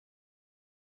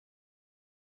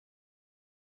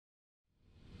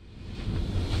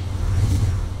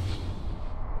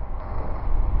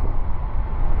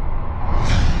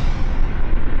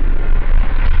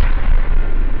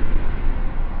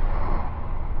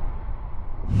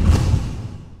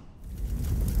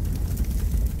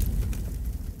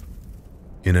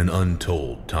In an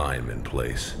untold time and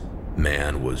place,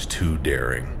 man was too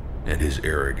daring, and his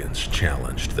arrogance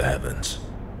challenged the heavens.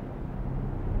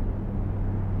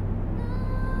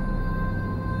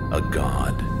 A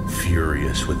god,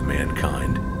 furious with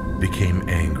mankind, became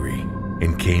angry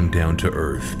and came down to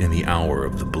earth in the hour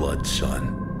of the blood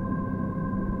sun.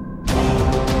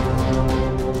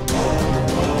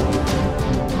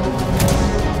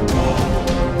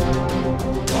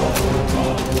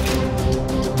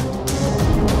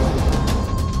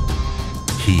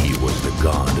 He was the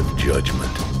god of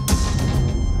judgment.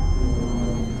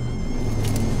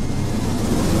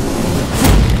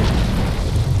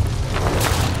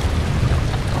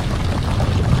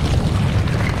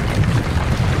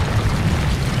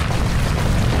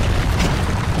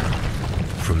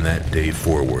 From that day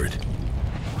forward,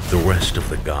 the rest of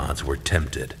the gods were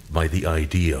tempted by the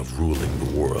idea of ruling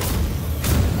the world.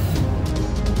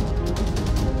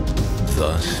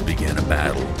 Thus began a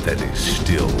battle that is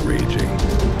still raging.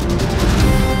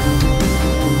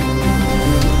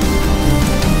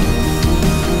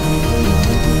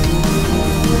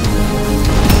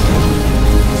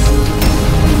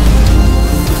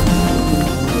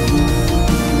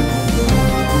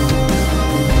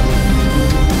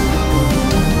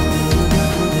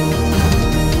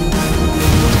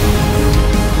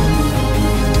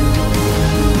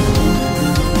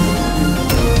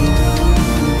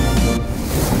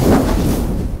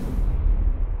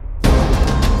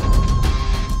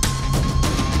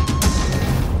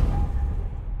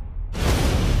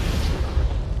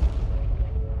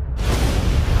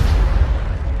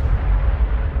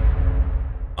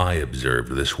 I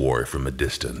observed this war from a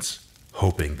distance,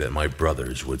 hoping that my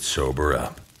brothers would sober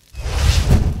up.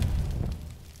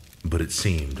 But it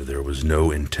seemed there was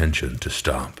no intention to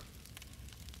stop.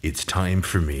 It's time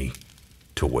for me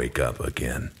to wake up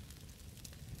again.